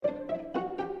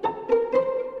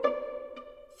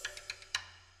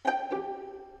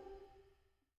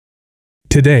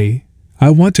Today, I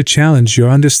want to challenge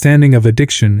your understanding of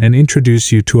addiction and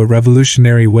introduce you to a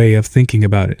revolutionary way of thinking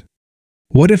about it.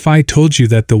 What if I told you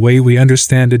that the way we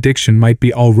understand addiction might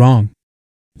be all wrong?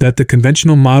 That the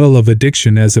conventional model of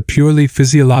addiction as a purely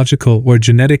physiological or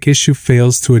genetic issue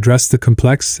fails to address the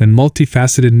complex and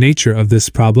multifaceted nature of this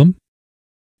problem?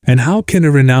 And how can a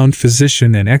renowned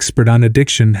physician and expert on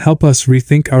addiction help us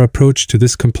rethink our approach to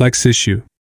this complex issue?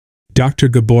 Dr.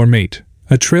 Gabor Mate,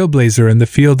 a trailblazer in the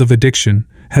field of addiction,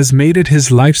 has made it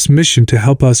his life's mission to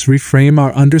help us reframe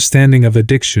our understanding of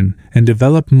addiction and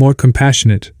develop more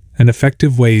compassionate and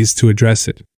effective ways to address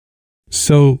it.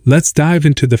 So, let's dive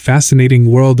into the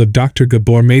fascinating world of Dr.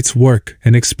 Gabor Mate's work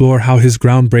and explore how his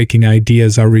groundbreaking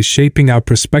ideas are reshaping our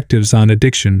perspectives on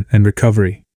addiction and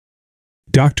recovery.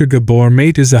 Dr. Gabor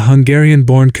Mate is a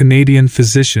Hungarian-born Canadian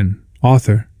physician,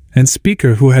 author, and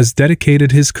speaker who has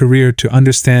dedicated his career to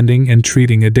understanding and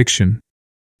treating addiction.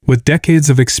 With decades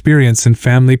of experience in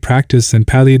family practice and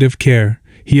palliative care,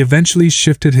 he eventually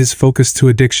shifted his focus to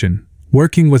addiction,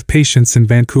 working with patients in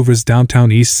Vancouver's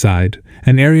downtown East Side,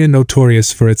 an area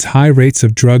notorious for its high rates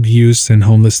of drug use and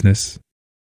homelessness.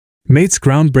 Mate's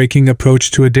groundbreaking approach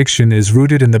to addiction is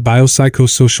rooted in the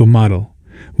biopsychosocial model,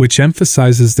 which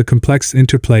emphasizes the complex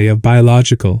interplay of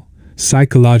biological,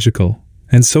 psychological,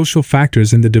 and social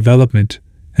factors in the development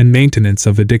and maintenance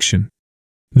of addiction.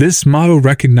 This model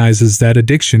recognizes that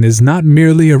addiction is not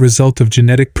merely a result of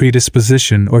genetic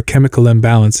predisposition or chemical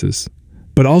imbalances,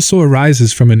 but also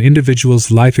arises from an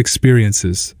individual's life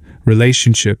experiences,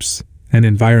 relationships, and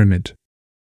environment.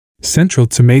 Central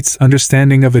to Mate's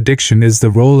understanding of addiction is the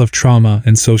role of trauma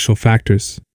and social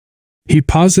factors. He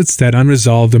posits that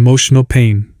unresolved emotional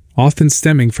pain, often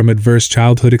stemming from adverse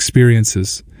childhood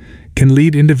experiences, can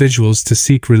lead individuals to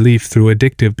seek relief through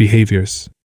addictive behaviors.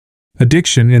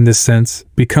 Addiction, in this sense,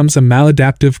 becomes a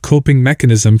maladaptive coping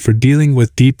mechanism for dealing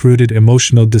with deep-rooted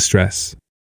emotional distress.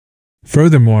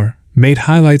 Furthermore, Mate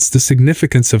highlights the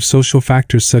significance of social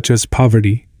factors such as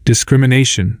poverty,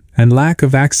 discrimination, and lack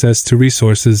of access to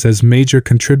resources as major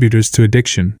contributors to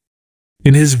addiction.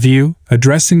 In his view,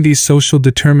 addressing these social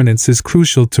determinants is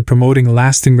crucial to promoting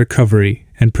lasting recovery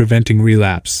and preventing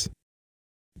relapse.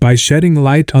 By shedding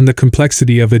light on the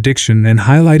complexity of addiction and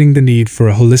highlighting the need for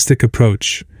a holistic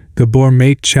approach, Gabor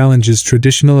Mate challenges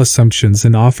traditional assumptions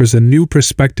and offers a new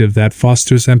perspective that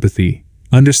fosters empathy,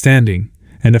 understanding,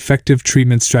 and effective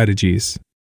treatment strategies.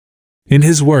 In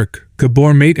his work,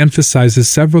 Gabor Mate emphasizes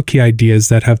several key ideas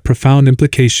that have profound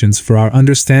implications for our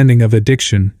understanding of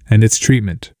addiction and its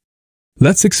treatment.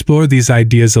 Let's explore these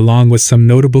ideas along with some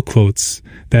notable quotes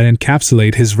that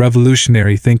encapsulate his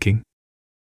revolutionary thinking.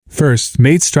 First,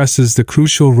 Mate stresses the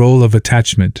crucial role of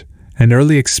attachment and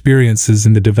early experiences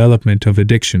in the development of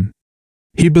addiction.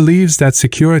 He believes that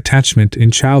secure attachment in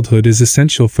childhood is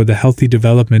essential for the healthy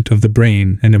development of the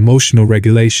brain and emotional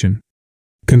regulation.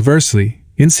 Conversely,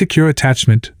 insecure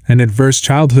attachment and adverse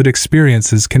childhood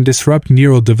experiences can disrupt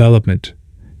neural development,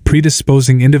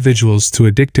 predisposing individuals to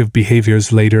addictive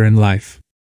behaviors later in life.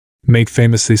 Mate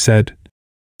famously said,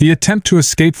 "The attempt to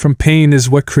escape from pain is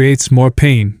what creates more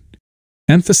pain,"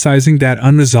 emphasizing that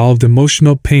unresolved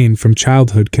emotional pain from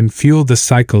childhood can fuel the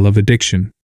cycle of addiction.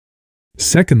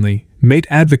 Secondly, Mate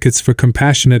advocates for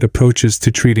compassionate approaches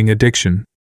to treating addiction.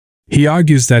 He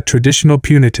argues that traditional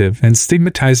punitive and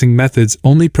stigmatizing methods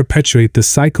only perpetuate the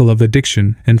cycle of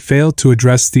addiction and fail to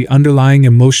address the underlying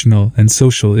emotional and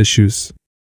social issues.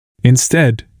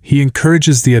 Instead, he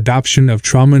encourages the adoption of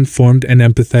trauma-informed and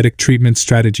empathetic treatment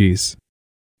strategies.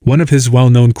 One of his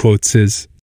well-known quotes is,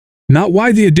 "Not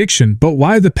why the addiction, but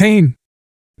why the pain?"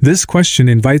 This question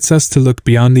invites us to look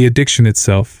beyond the addiction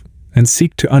itself and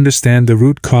seek to understand the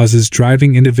root causes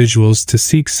driving individuals to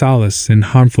seek solace in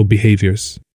harmful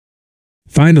behaviors.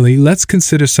 Finally, let's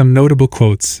consider some notable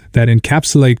quotes that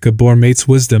encapsulate Gabor Mate's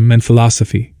wisdom and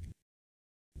philosophy.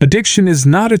 "Addiction is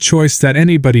not a choice that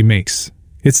anybody makes.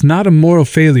 It's not a moral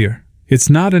failure. It's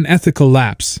not an ethical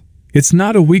lapse. It's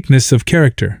not a weakness of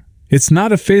character. It's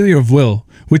not a failure of will,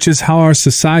 which is how our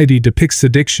society depicts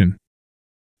addiction.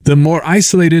 The more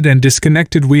isolated and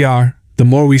disconnected we are, the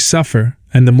more we suffer,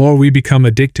 and the more we become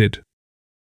addicted.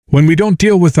 When we don't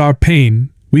deal with our pain,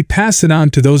 we pass it on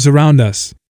to those around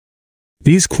us."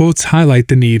 These quotes highlight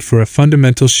the need for a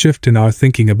fundamental shift in our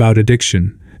thinking about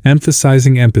addiction,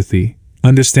 emphasizing empathy,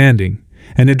 understanding,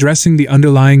 and addressing the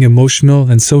underlying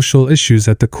emotional and social issues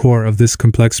at the core of this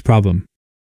complex problem.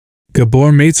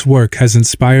 Gabor Mate's work has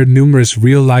inspired numerous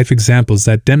real-life examples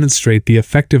that demonstrate the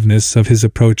effectiveness of his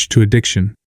approach to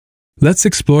addiction. Let's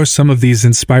explore some of these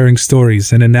inspiring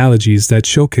stories and analogies that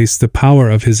showcase the power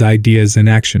of his ideas in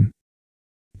action.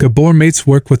 Gabor Mate's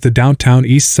work with the downtown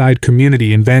East Side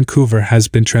community in Vancouver has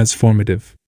been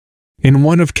transformative. In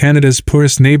one of Canada's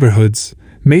poorest neighborhoods,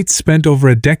 Mate spent over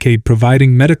a decade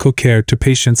providing medical care to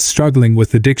patients struggling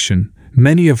with addiction,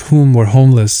 many of whom were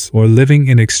homeless or living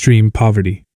in extreme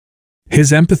poverty.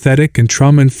 His empathetic and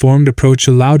trauma-informed approach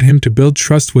allowed him to build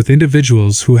trust with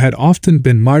individuals who had often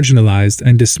been marginalized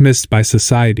and dismissed by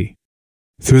society.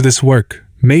 Through this work,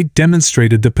 Mate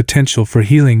demonstrated the potential for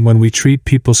healing when we treat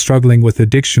people struggling with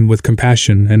addiction with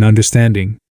compassion and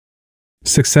understanding.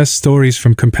 Success stories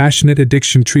from compassionate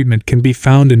addiction treatment can be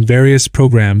found in various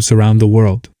programs around the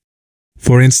world.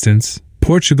 For instance,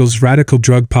 Portugal's radical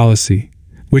drug policy,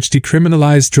 which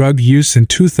decriminalized drug use in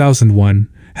 2001,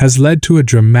 has led to a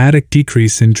dramatic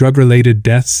decrease in drug-related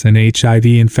deaths and HIV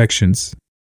infections.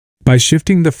 By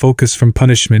shifting the focus from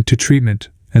punishment to treatment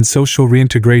and social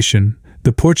reintegration,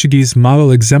 the Portuguese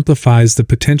model exemplifies the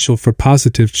potential for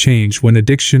positive change when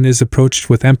addiction is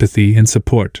approached with empathy and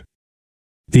support.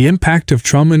 The impact of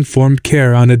trauma-informed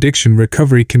care on addiction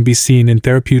recovery can be seen in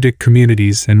therapeutic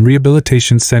communities and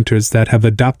rehabilitation centers that have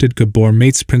adopted Gabor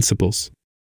Mate's principles.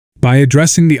 By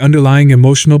addressing the underlying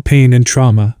emotional pain and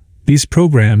trauma, these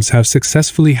programs have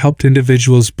successfully helped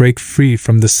individuals break free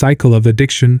from the cycle of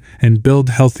addiction and build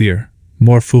healthier,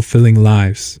 more fulfilling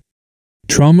lives.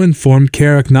 Trauma-informed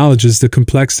care acknowledges the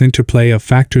complex interplay of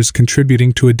factors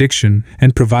contributing to addiction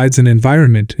and provides an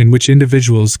environment in which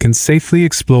individuals can safely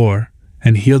explore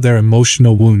and heal their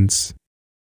emotional wounds.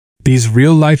 These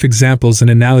real-life examples and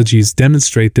analogies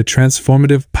demonstrate the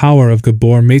transformative power of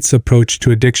Gabor Mate's approach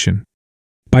to addiction.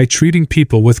 By treating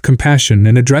people with compassion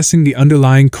and addressing the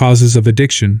underlying causes of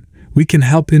addiction, we can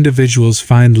help individuals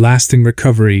find lasting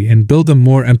recovery and build a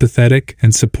more empathetic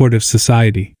and supportive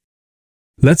society.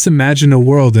 Let's imagine a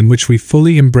world in which we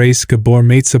fully embrace Gabor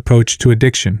Mate's approach to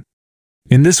addiction.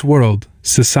 In this world,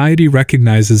 society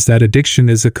recognizes that addiction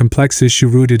is a complex issue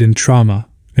rooted in trauma,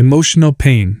 emotional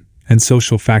pain, and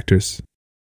social factors.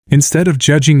 Instead of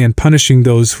judging and punishing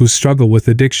those who struggle with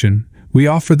addiction, we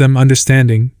offer them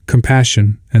understanding,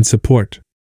 compassion, and support.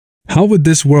 How would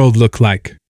this world look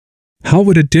like? How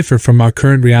would it differ from our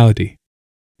current reality?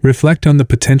 Reflect on the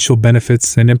potential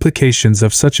benefits and implications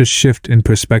of such a shift in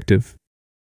perspective.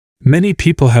 Many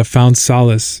people have found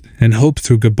solace and hope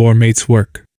through Gabor Mate's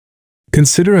work.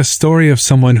 Consider a story of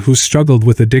someone who struggled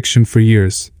with addiction for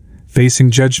years, facing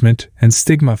judgment and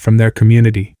stigma from their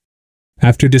community.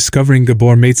 After discovering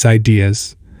Gabor Mate's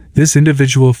ideas, this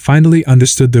individual finally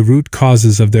understood the root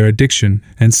causes of their addiction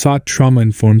and sought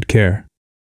trauma-informed care.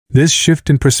 This shift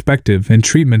in perspective and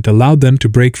treatment allowed them to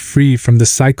break free from the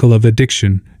cycle of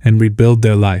addiction and rebuild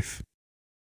their life.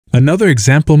 Another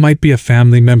example might be a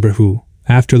family member who,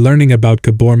 after learning about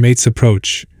Gabor Mate's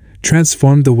approach,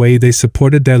 transformed the way they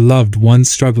supported their loved ones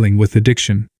struggling with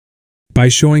addiction. By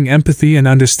showing empathy and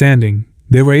understanding,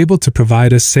 they were able to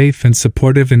provide a safe and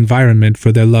supportive environment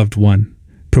for their loved one,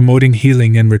 promoting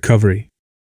healing and recovery.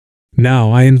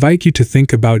 Now I invite you to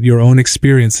think about your own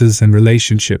experiences and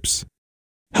relationships.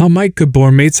 How might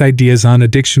Gabor Mate's ideas on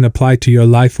addiction apply to your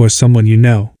life or someone you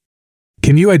know?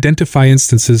 Can you identify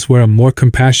instances where a more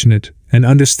compassionate and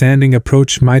understanding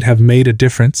approach might have made a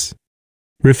difference?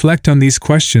 Reflect on these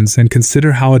questions and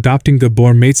consider how adopting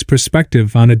Gabor Mate's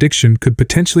perspective on addiction could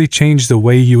potentially change the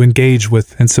way you engage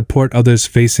with and support others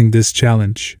facing this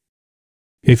challenge.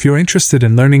 If you're interested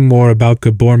in learning more about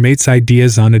Gabor Mate's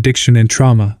ideas on addiction and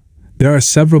trauma, there are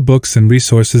several books and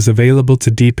resources available to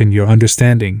deepen your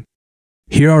understanding.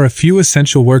 Here are a few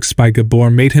essential works by Gabor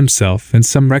Mate himself and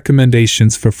some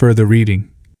recommendations for further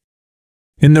reading.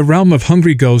 In the realm of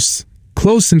hungry ghosts,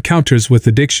 Close Encounters with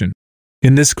Addiction.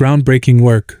 In this groundbreaking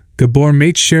work, Gabor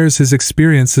Mate shares his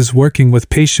experiences working with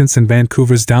patients in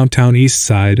Vancouver's downtown East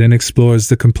Side and explores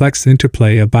the complex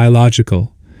interplay of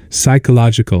biological,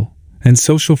 psychological, and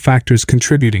social factors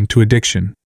contributing to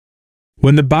addiction.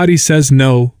 When the Body Says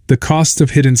No, The Cost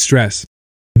of Hidden Stress.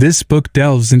 This book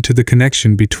delves into the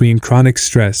connection between chronic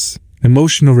stress,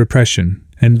 emotional repression,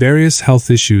 and various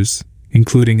health issues,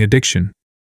 including addiction.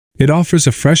 It offers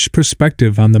a fresh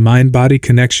perspective on the mind-body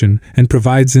connection and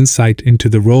provides insight into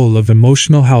the role of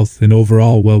emotional health in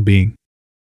overall well-being.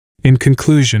 In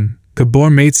conclusion, Gabor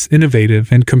Mate's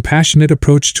innovative and compassionate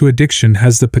approach to addiction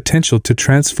has the potential to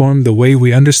transform the way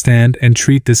we understand and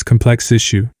treat this complex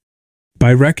issue.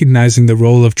 By recognizing the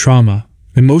role of trauma,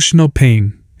 emotional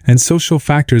pain, and social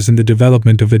factors in the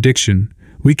development of addiction,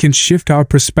 we can shift our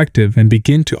perspective and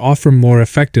begin to offer more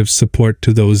effective support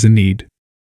to those in need.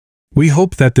 We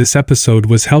hope that this episode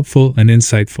was helpful and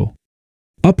insightful.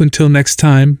 Up until next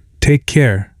time, take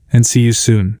care, and see you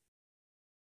soon.